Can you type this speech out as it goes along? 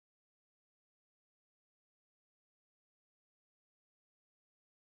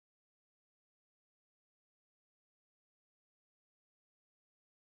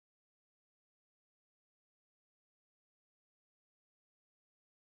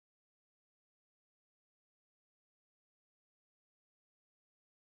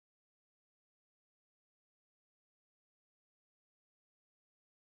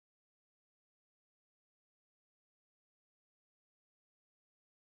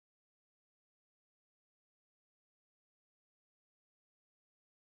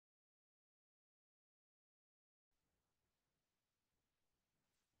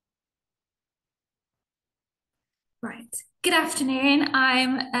Right. Good afternoon.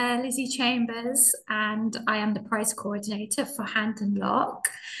 I'm Lizzy Chambers and I am the prize coordinator for Hand and Lock.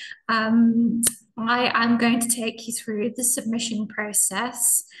 Um, I am going to take you through the submission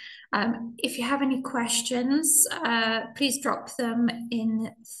process. If you have any questions, please drop them in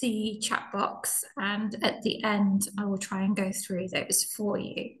the chat box, and at the end, I will try and go through those for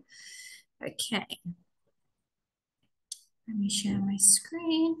you. Okay, let me share my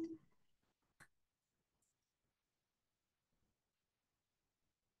screen.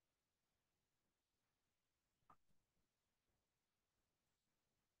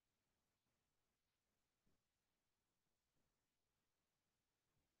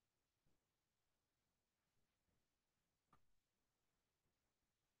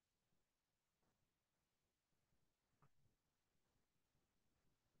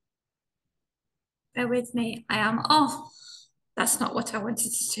 Bear with me. That's not what I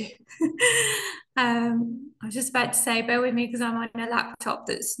wanted to do. I was just about to say, bear with me because I'm on a laptop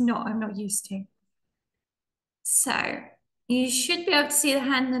I'm not used to. So you should be able to see the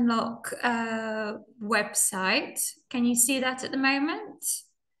Hand and Lock website. Can you see that at the moment?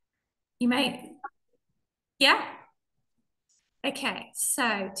 You may, yeah? Okay,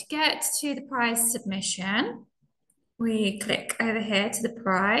 so to get to the prize submission, we click over here to the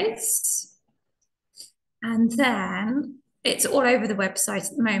prize. And then it's all over the website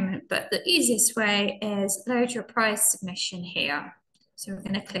at the moment, but the easiest way is load your prize submission here. So we're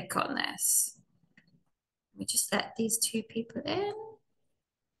going to click on this. Let me just let these two people in.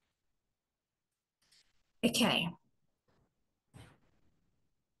 Okay.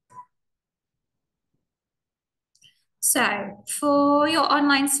 So for your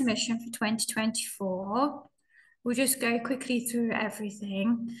online submission for 2024, we'll just go quickly through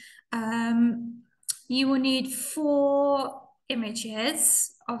everything. You will need 4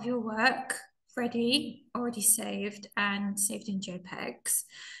 images of your work ready, already saved and saved in JPEGs.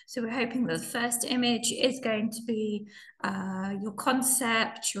 So we're hoping that the first image is going to be your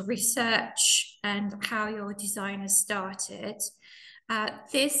concept, your research, and how your design has started.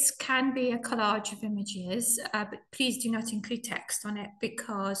 This can be a collage of images, but please do not include text on it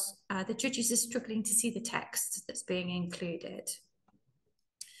because the judges are struggling to see the text that's being included.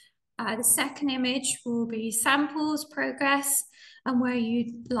 The second image will be samples, progress, and where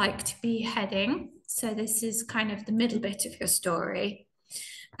you'd like to be heading. So this is kind of the middle bit of your story.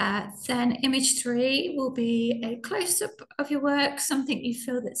 Then image 3 will be a close-up of your work, something you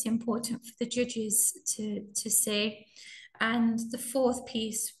feel that's important for the judges to see. And the fourth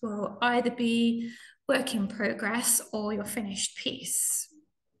piece will either be work in progress or your finished piece.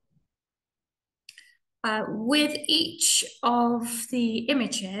 With each of the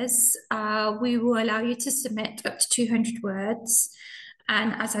images, we will allow you to submit up to 200 words.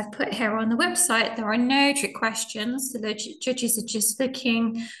 And as I've put here on the website, there are no trick questions. The judges are just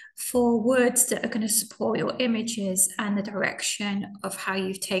looking for words that are going to support your images and the direction of how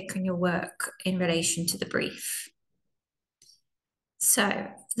you've taken your work in relation to the brief. So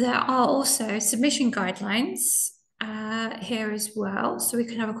there are also submission guidelines here as well. So we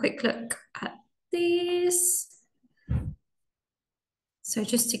can have a quick look at these. So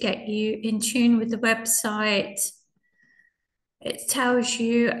just to get you in tune with the website, it tells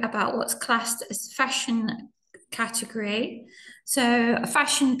you about what's classed as fashion category. So a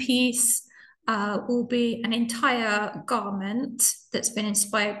fashion piece will be an entire garment that's been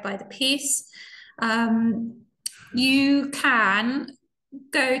inspired by the piece. You can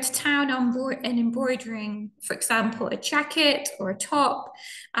go to town on embroidering, for example, a jacket or a top,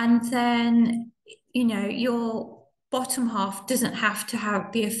 and then your bottom half doesn't have to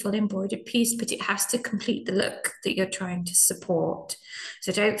be a full embroidered piece, but it has to complete the look that you're trying to support.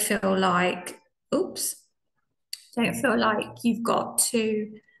 So don't feel like you've got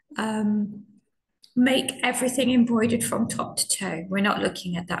to make everything embroidered from top to toe. We're not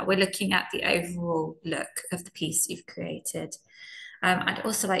looking at that. We're looking at the overall look of the piece you've created. I'd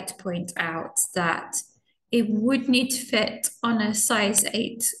also like to point out that it would need to fit on a size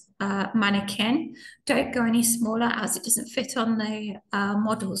 8 mannequin. Don't go any smaller as it doesn't fit on the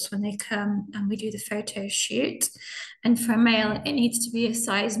models when they come and we do the photo shoot. And for a male, it needs to be a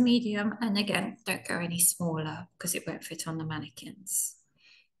size medium. And again, don't go any smaller because it won't fit on the mannequins.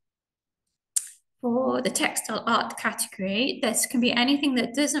 For the textile art category, this can be anything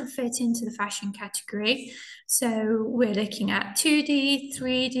that doesn't fit into the fashion category. So we're looking at 2D,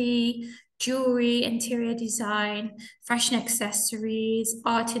 3D, jewelry, interior design, fashion accessories,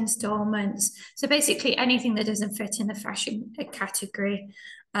 art installments. So basically anything that doesn't fit in the fashion category.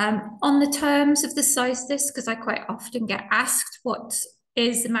 On the terms of the size list, because I quite often get asked what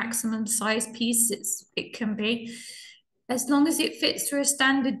is the maximum size piece it can be, as long as it fits through a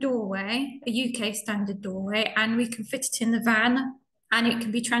standard doorway, a UK standard doorway, and we can fit it in the van and it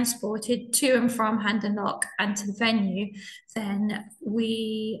can be transported to and from Hand and Lock and to the venue, then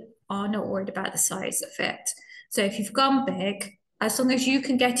we are not worried about the size of it. So if you've gone big, as long as you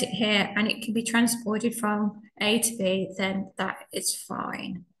can get it here and it can be transported from A to B, then that is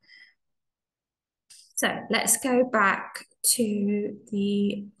fine. So let's go back to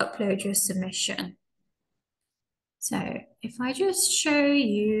the upload your submission. So if I just show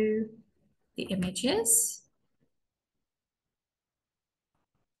you the images,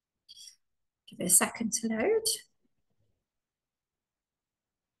 give it a second to load.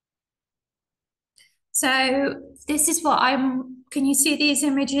 So this is what can you see these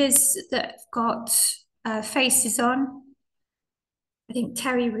images that have got faces on? I think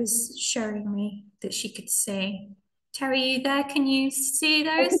Terry was showing me that she could see. Terry, you there? Can you see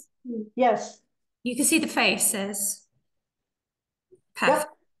those? Yes. You can see the faces. Perfect.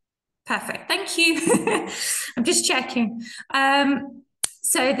 Yep. Perfect. Thank you. I'm just checking.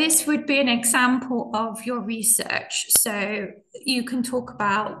 So this would be an example of your research. So you can talk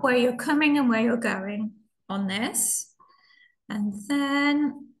about where you're coming and where you're going on this. And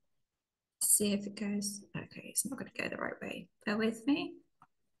then see if it goes. Okay, it's not going to go the right way. Bear with me.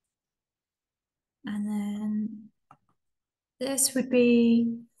 And then this would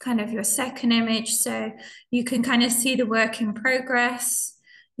be kind of your second image. So you can kind of see the work in progress.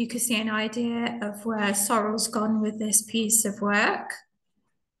 You can see an idea of where Sorrel's gone with this piece of work.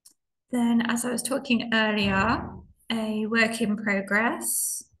 Then, as I was talking earlier, a work in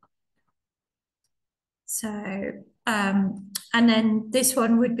progress. So, and then this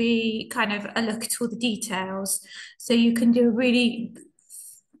one would be kind of a look at all the details. So you can do a really,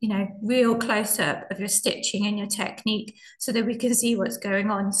 real close up of your stitching and your technique so that we can see what's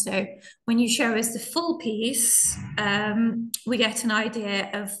going on. So when you show us the full piece, we get an idea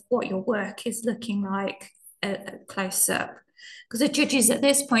of what your work is looking like at close up. Because the judges at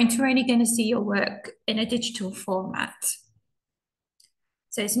this point are only going to see your work in a digital format.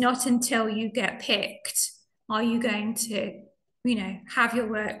 So it's not until you get picked are you going to, have your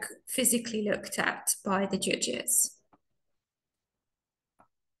work physically looked at by the judges.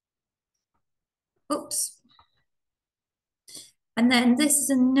 Oops. And then this is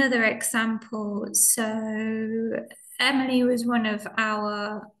another example. So Emily was one of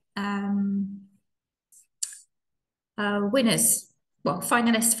our winners,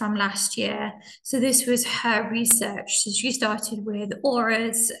 finalists from last year. So this was her research. So she started with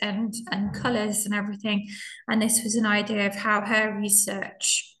auras and colours and everything. And this was an idea of how her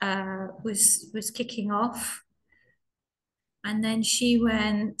research was kicking off. And then she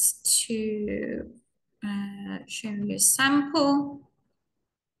went to show you a sample.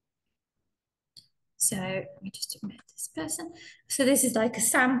 So let me just admit this person. So this is like a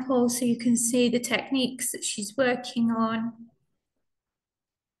sample, so you can see the techniques that she's working on.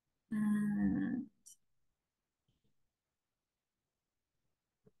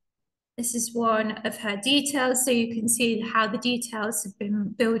 This is one of her details, so you can see how the details have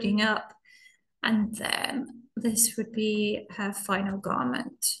been building up. And then this would be her final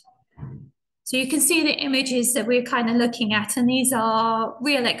garment. So you can see the images that we're kind of looking at, and these are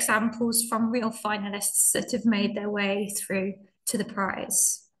real examples from real finalists that have made their way through to the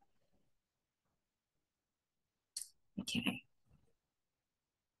prize. Okay.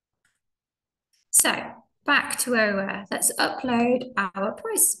 So back to where we were. Let's upload our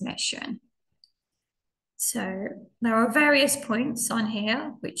prize submission. So there are various points on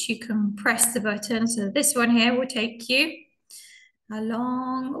here which you can press the button. So this one here will take you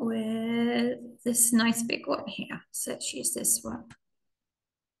along with this nice big one here. So let's use this one.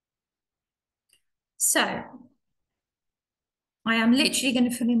 So I am literally going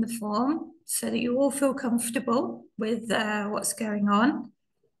to fill in the form so that you all feel comfortable with what's going on.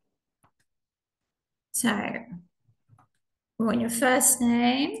 So we want your first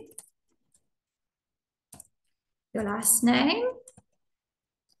name, your last name,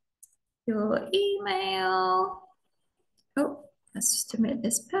 your email. Oh, let's just admit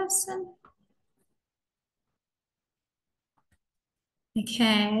this person.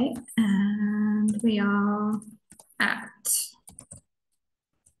 Okay, and we are at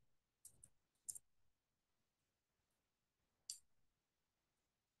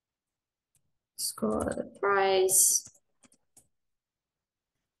score the prize.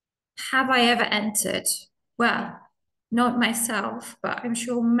 Have I ever entered? Well, not myself, but I'm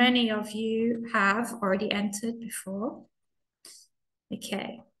sure many of you have already entered before.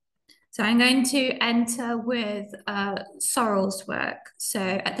 Okay, So I'm going to enter with Sorrel's work. So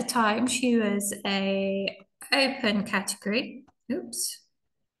at the time, she was a open category. Oops.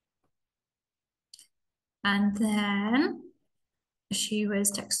 And then she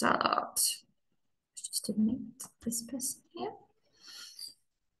was textile art. Just admit this person here.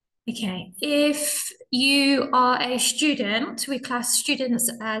 Okay, if you are a student, we class students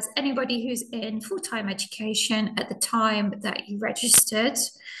as anybody who's in full-time education at the time that you registered.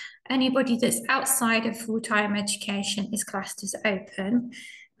 Anybody that's outside of full-time education is classed as open.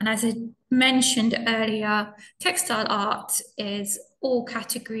 And as I mentioned earlier, textile art is all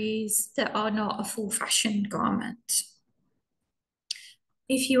categories that are not a full fashion garment.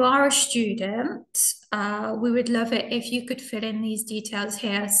 If you are a student, we would love it if you could fill in these details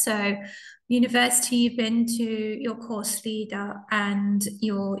here. So university you've been to, your course leader, and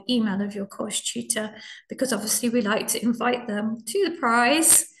your email of your course tutor, because obviously we like to invite them to the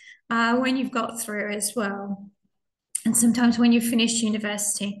prize when you've got through as well. And sometimes when you've finished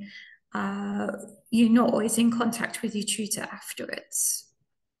university, you're not always in contact with your tutor afterwards.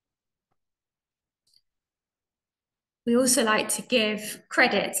 We also like to give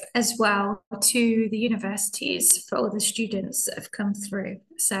credit as well to the universities for all the students that have come through.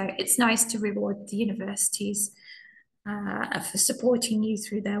 So it's nice to reward the universities for supporting you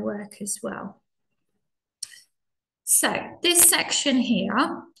through their work as well. So this section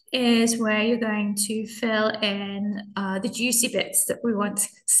here is where you're going to fill in the juicy bits that we want to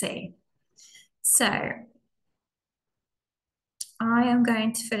see. So I am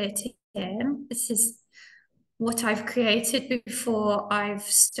going to fill it in. This is what I've created before I've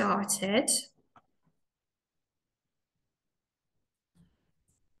started.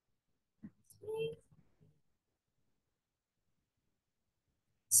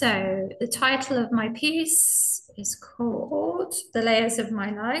 So the title of my piece is called The Layers of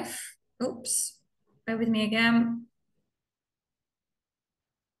My Life. Oops, bear with me again.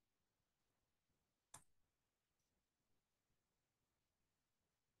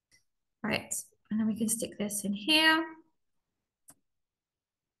 Right, and then we can stick this in here.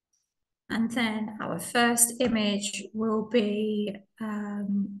 And then our first image will be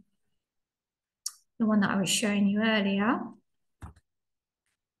the one that I was showing you earlier.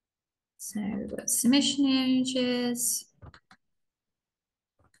 So we've got submission images.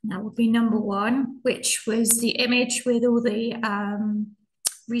 That would be number one, which was the image with all the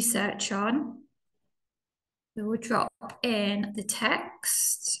research on. We will drop in the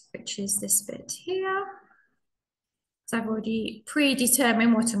text, which is this bit here. So I've already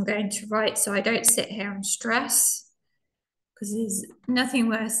predetermined what I'm going to write, so I don't sit here and stress, because there's nothing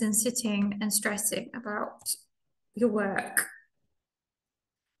worse than sitting and stressing about your work.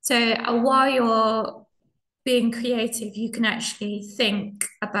 So while you're being creative, you can actually think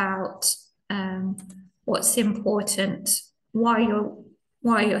about what's important, why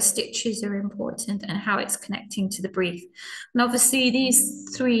your stitches are important, and how it's connecting to the brief. And obviously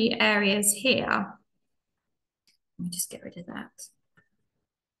these three areas here, let me just get rid of that.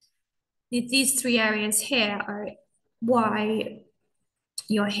 These three areas here are why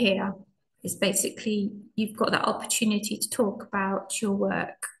you're here. Is basically you've got that opportunity to talk about your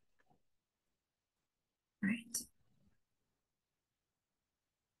work. Right.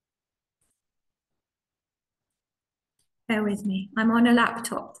 Bear with me. I'm on a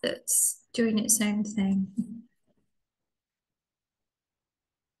laptop that's doing its own thing.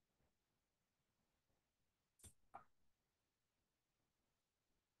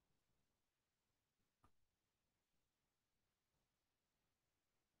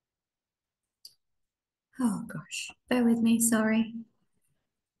 Oh gosh, bear with me, sorry.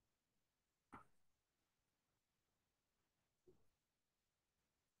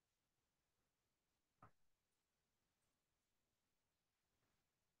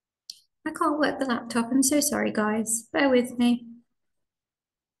 I can't work the laptop. I'm so sorry, guys. Bear with me.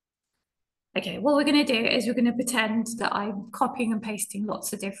 Okay, what we're going to do is we're going to pretend that I'm copying and pasting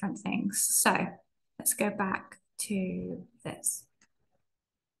lots of different things. So let's go back to this.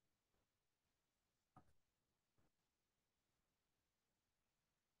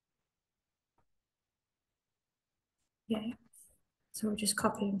 Okay, so we'll just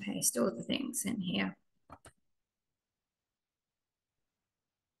copy and paste all the things in here.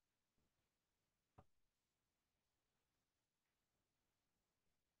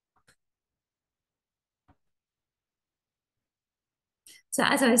 So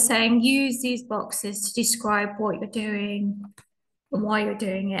as I was saying, use these boxes to describe what you're doing and why you're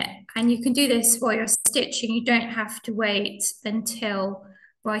doing it. And you can do this while you're stitching. You don't have to wait until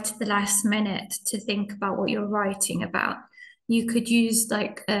right at the last minute to think about what you're writing about. you could use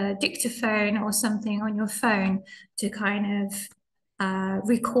like a dictaphone or something on your phone to kind of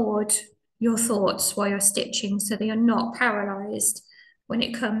record your thoughts while you're stitching so that you're not paralyzed when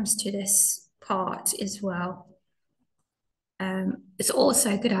it comes to this part as well. It's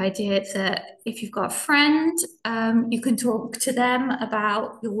also a good idea that if you've got a friend, you can talk to them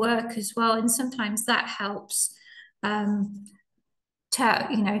about your work as well, and sometimes that helps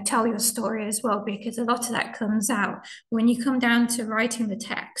tell your story as well, because a lot of that comes out when you come down to writing the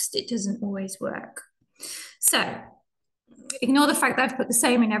text. It doesn't always work. So ignore the fact that I've put the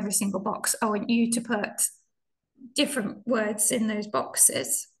same in every single box. I want you to put different words in those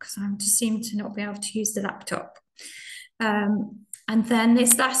boxes because I just seem to not be able to use the laptop. And then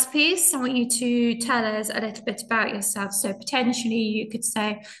this last piece, I want you to tell us a little bit about yourself. So potentially you could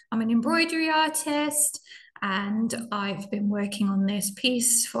say, I'm an embroidery artist and I've been working on this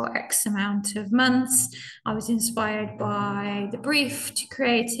piece for X amount of months. I was inspired by the brief to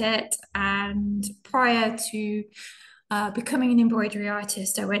create it, and prior to becoming an embroidery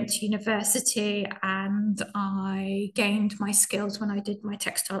artist, I went to university and I gained my skills when I did my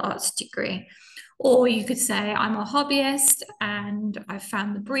textile arts degree. Or you could say, I'm a hobbyist and I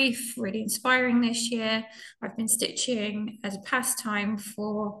found the brief really inspiring this year. I've been stitching as a pastime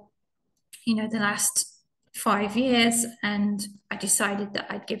for, the last 5 years, and I decided that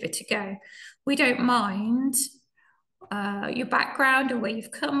I'd give it a go. We don't mind your background or where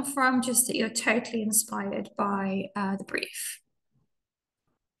you've come from, just that you're totally inspired by the brief.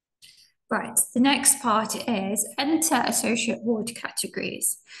 Right, the next part is enter associate award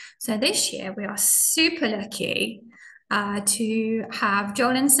categories. So this year we are super lucky to have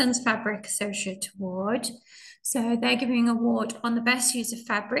Joel & Sons Fabric Associate Award. So they're giving an award on the best use of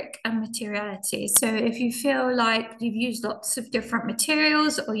fabric and materiality. So if you feel like you've used lots of different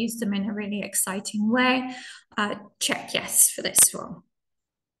materials or used them in a really exciting way, check yes for this one.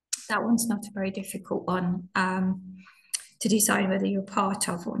 That one's not a very difficult one to decide whether you're part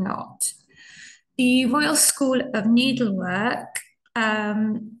of or not. The Royal School of Needlework,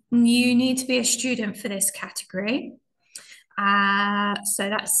 you need to be a student for this category. So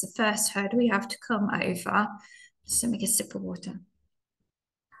that's the first hurdle you have to come over. Just let me get a sip of water.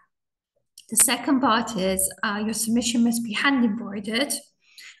 The second part is your submission must be hand embroidered,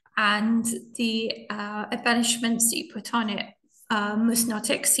 and the embellishments that you put on it must not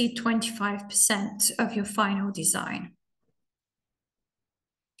exceed 25% of your final design.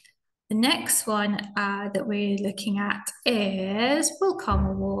 The next one that we're looking at is Wilcom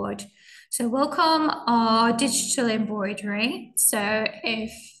Award. So Wilcom are digital embroidery. So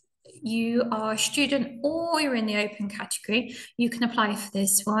if you are a student or you're in the open category, you can apply for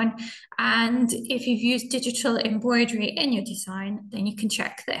this one. And if you've used digital embroidery in your design, then you can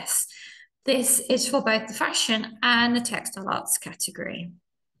check this. This is for both the fashion and the textile arts category.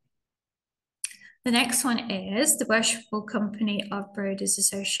 The next one is the Worshipful Company of Broaders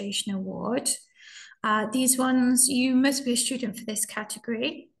Association Award. These ones, you must be a student for this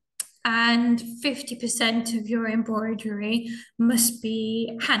category, and 50% of your embroidery must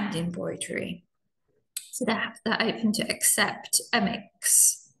be hand embroidery. So they're open to accept a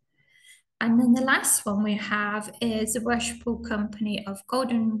mix. And then the last one we have is the Worshipful Company of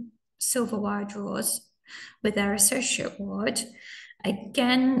Gold and Silver Wire Drawers with their Associate Award.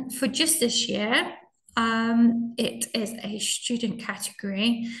 Again, for just this year, it is a student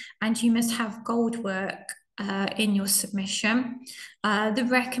category and you must have gold work in your submission. The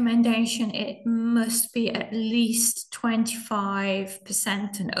recommendation, it must be at least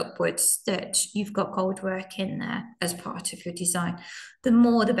 25% and upwards that you've got gold work in there as part of your design. The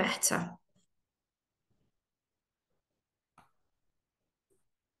more, the better.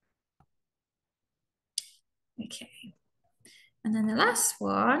 Okay. And then the last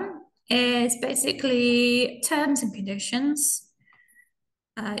one is basically terms and conditions.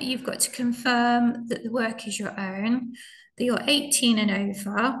 You've got to confirm that the work is your own, that you're 18 and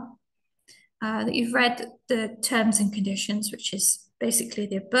over, that you've read the terms and conditions, which is basically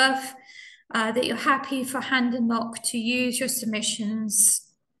the above, that you're happy for Hand and Lock to use your submissions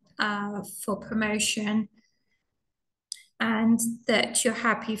for promotion, and that you're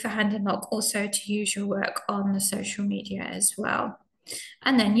happy for Hand and Lock also to use your work on the social media as well.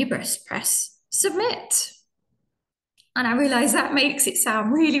 And then you press submit. And I realize that makes it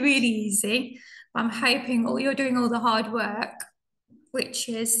sound really, really easy. I'm hoping you're doing all the hard work, which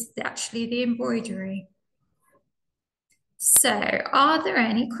is actually the embroidery. So, are there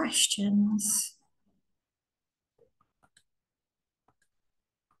any questions?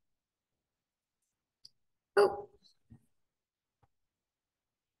 Oh,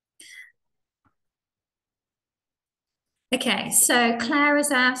 Okay, so Claire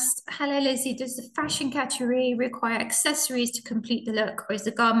has asked, hello Lizzie, does the fashion category require accessories to complete the look, or is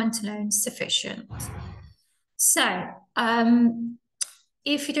the garment alone sufficient? So,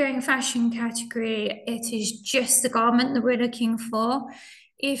 if you're doing a fashion category, it is just the garment that we're looking for.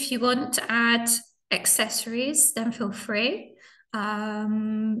 If you want to add accessories, then feel free.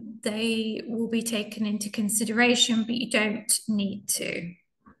 They will be taken into consideration, but you don't need to.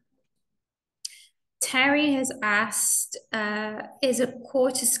 Terry has asked, is a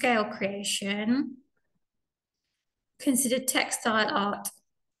quarter scale creation considered textile art,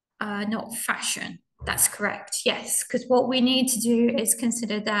 not fashion? That's correct, yes, because what we need to do is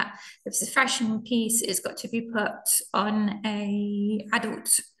consider that if it's a fashion piece, it's got to be put on a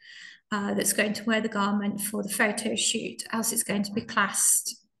adult that's going to wear the garment for the photo shoot, else it's going to be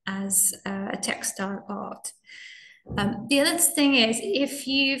classed as a textile art. The other thing is, if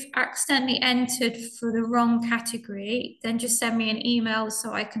you've accidentally entered for the wrong category, then just send me an email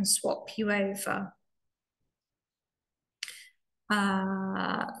so I can swap you over.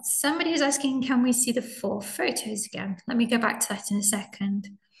 Somebody is asking, can we see the 4 photos again? Let me go back to that in a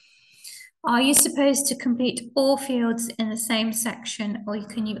second. Are you supposed to complete all fields in the same section, or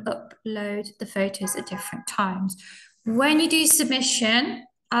can you upload the photos at different times? When you do submission,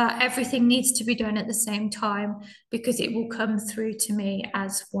 everything needs to be done at the same time because it will come through to me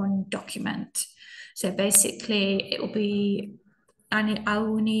as one document. So basically, it will be, and I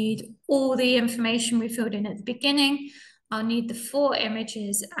will need all the information we filled in at the beginning. I'll need the 4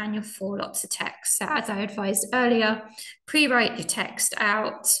 images and your 4 lots of text. So as I advised earlier, pre-write your text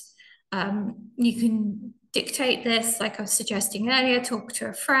out. You can dictate this, like I was suggesting earlier, talk to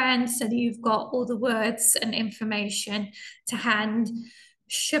a friend so that you've got all the words and information to hand,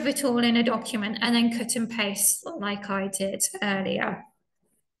 shove it all in a document, and then cut and paste like I did earlier.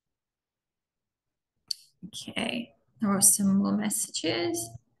 Okay, there are some more messages.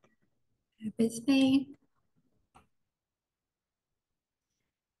 Bear with me.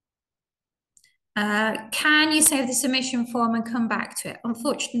 Can you save the submission form and come back to it?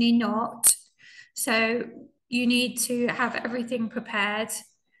 Unfortunately not. So you need to have everything prepared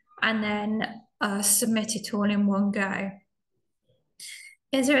and then submit it all in one go.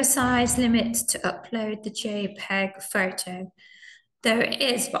 Is there a size limit to upload the JPEG photo? There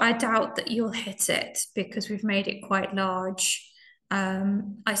is, but I doubt that you'll hit it because we've made it quite large.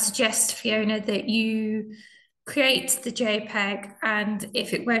 I suggest, Fiona, that you create the JPEG, and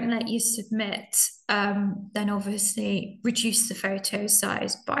if it won't let you submit, then obviously reduce the photo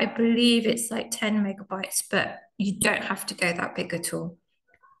size. But I believe it's like 10 megabytes, but you don't have to go that big at all.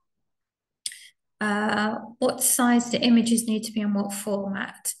 What size do images need to be and what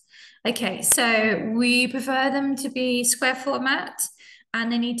format? Okay, so we prefer them to be square format and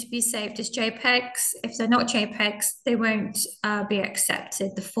they need to be saved as JPEGs. If they're not JPEGs, they won't be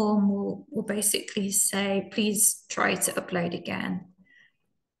accepted. The form will basically say, please try to upload again.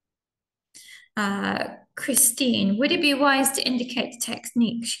 Christine, would it be wise to indicate the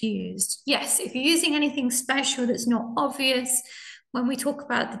techniques used? Yes, if you're using anything special that's not obvious, when we talk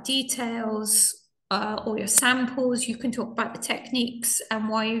about the details or your samples, you can talk about the techniques and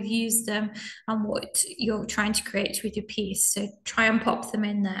why you've used them and what you're trying to create with your piece. So try and pop them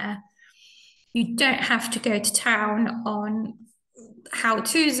in there. You don't have to go to town on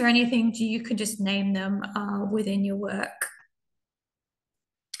how-tos or anything. You can just name them within your work.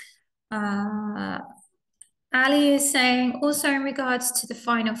 Ali is saying, also in regards to the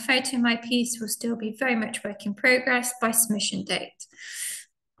final photo, my piece will still be very much work in progress by submission date.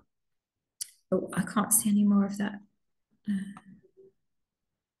 Oh, I can't see any more of that.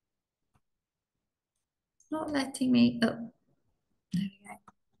 Not letting me, oh, there we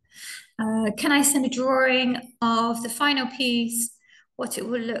go. Can I send a drawing of the final piece, what it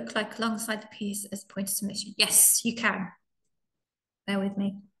will look like alongside the piece as a point of submission? Yes, you can. Bear with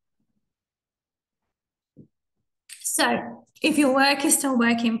me. So if your work is still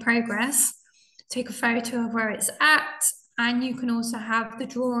work in progress, take a photo of where it's at, and you can also have the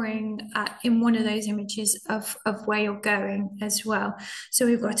drawing in one of those images of where you're going as well. So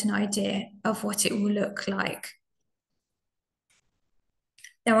we've got an idea of what it will look like.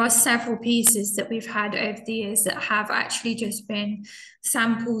 There are several pieces that we've had over the years that have actually just been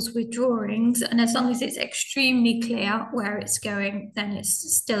samples with drawings. And as long as it's extremely clear where it's going, then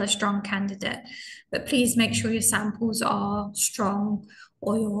it's still a strong candidate. But please make sure your samples are strong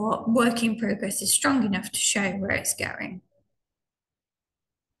or your work in progress is strong enough to show where it's going.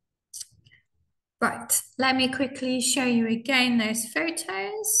 Right, let me quickly show you again those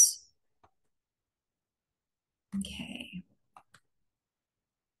photos. Okay.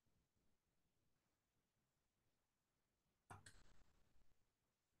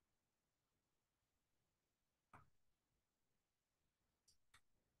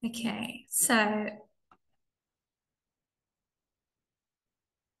 Okay, so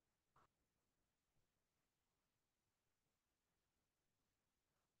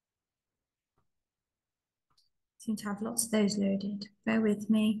seem to have lots of those loaded. Bear with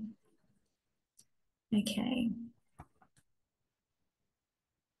me. Okay.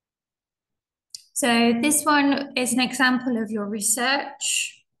 So this one is an example of your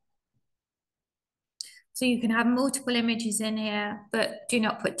research. So you can have multiple images in here, but do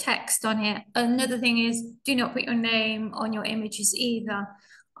not put text on it. Another thing is do not put your name on your images either.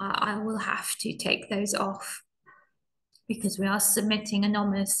 I will have to take those off because we are submitting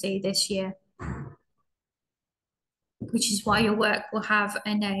anonymously this year, which is why your work will have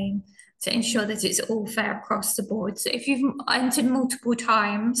a name to ensure that it's all fair across the board. So if you've entered multiple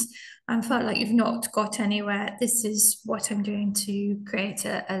times and felt like you've not got anywhere, this is what I'm doing to create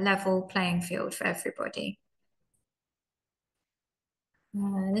a level playing field for everybody.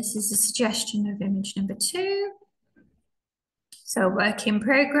 This is a suggestion of image number 2. So work in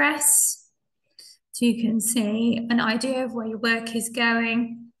progress. So you can see an idea of where your work is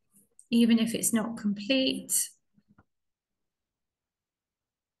going, even if it's not complete.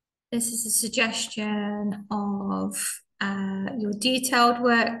 This is a suggestion of your detailed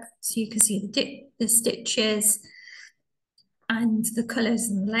work. So you can see the stitches and the colours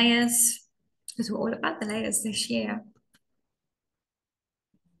and the layers, because we're all about the layers this year.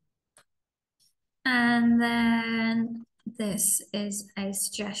 And then this is a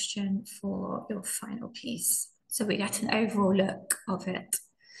suggestion for your final piece. So we get an overall look of it.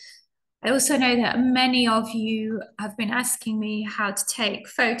 I also know that many of you have been asking me how to take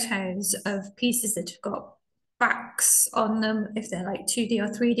photos of pieces that have got backs on them, if they're like 2D or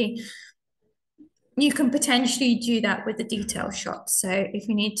 3D. You can potentially do that with the detail shot. So if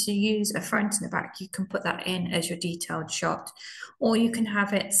you need to use a front and a back, you can put that in as your detailed shot, or you can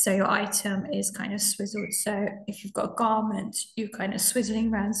have it so your item is kind of swizzled. So if you've got a garment, you're kind of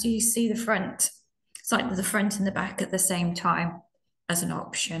swizzling around so you see the front. It's like the front and the back at the same time as an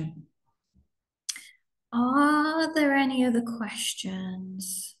option. Are there any other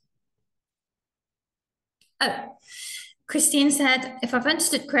questions? Oh, Christine said, if I've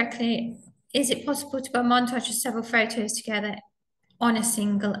understood correctly, is it possible to put a montage of several photos together on a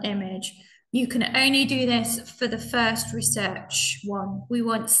single image? You can only do this for the first research one. We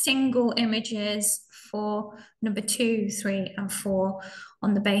want single images for number 2, 3, and 4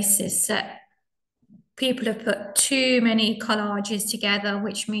 on the basis that people have put too many collages together,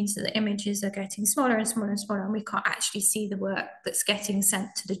 which means that the images are getting smaller and smaller and smaller, and we can't actually see the work that's getting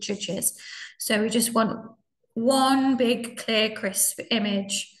sent to the judges. So we just want one big, clear, crisp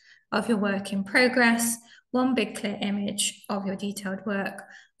image of your work in progress, one big, clear image of your detailed work,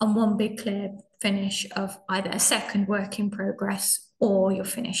 and one big, clear finish of either a second work in progress or your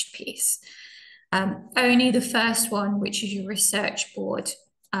finished piece. Only the first one, which is your research board,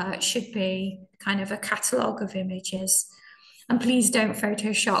 should be kind of a catalogue of images. And please don't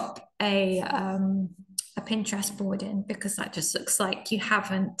Photoshop a Pinterest board in, because that just looks like you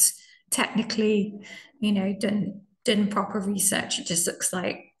haven't technically, done proper research. It just looks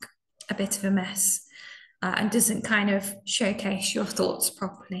like a bit of a mess and doesn't kind of showcase your thoughts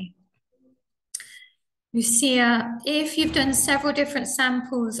properly. Lucia, if you've done several different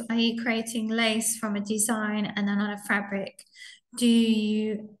samples, i.e. creating lace from a design and then on a fabric, do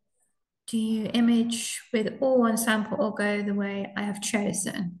you image with all one sample or go the way I have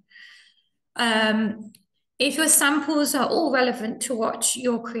chosen? If your samples are all relevant to what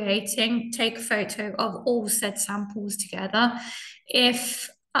you're creating, take a photo of all said samples together. If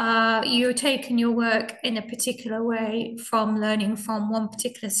you're taking your work in a particular way from learning from one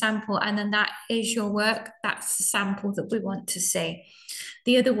particular sample, and then that is your work, that's the sample that we want to see.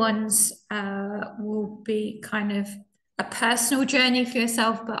 The other ones will be kind of a personal journey for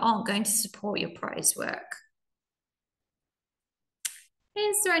yourself, but aren't going to support your prize work.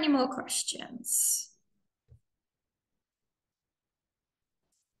 Is there any more questions?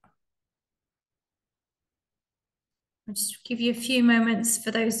 I'll just give you a few moments for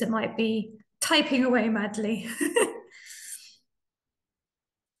those that might be typing away madly.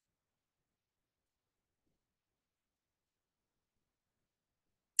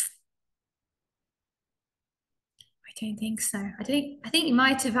 I don't think so. I think you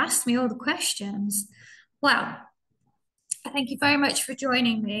might have asked me all the questions. Well, thank you very much for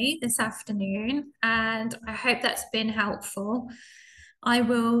joining me this afternoon, and I hope that's been helpful. I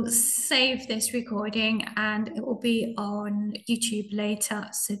will save this recording and it will be on YouTube later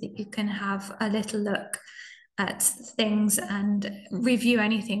so that you can have a little look at things and review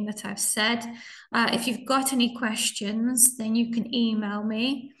anything that I've said. If you've got any questions, then you can email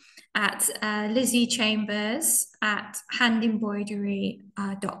me at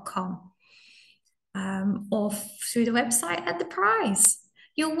lizzychambers@handembroidery.com or through the website at the prize.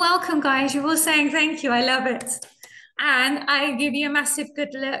 You're welcome, guys. You're all saying thank you. I love it. And I give you a massive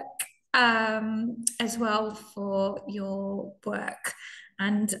good luck as well for your work.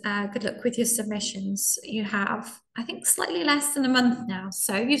 And good luck with your submissions. You have, I think, slightly less than a month now.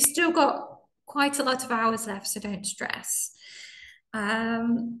 So you've still got quite a lot of hours left, so don't stress.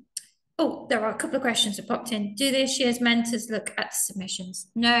 Oh, there are a couple of questions that popped in. Do this year's mentors look at the submissions?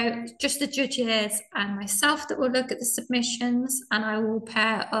 No, just the judges and myself that will look at the submissions, and I will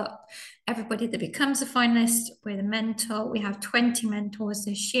pair up everybody that becomes a finalist with a mentor. We have 20 mentors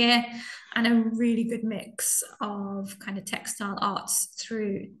this year and a really good mix of kind of textile arts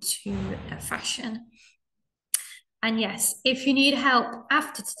through to fashion. And yes, if you need help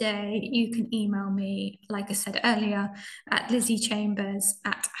after today, you can email me, like I said earlier, at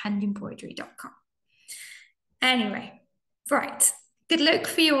lizzychambers@handembroidery.com. Anyway, right. Good luck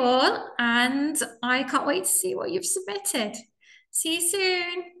for you all. And I can't wait to see what you've submitted. See you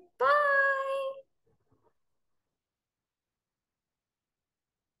soon. Bye.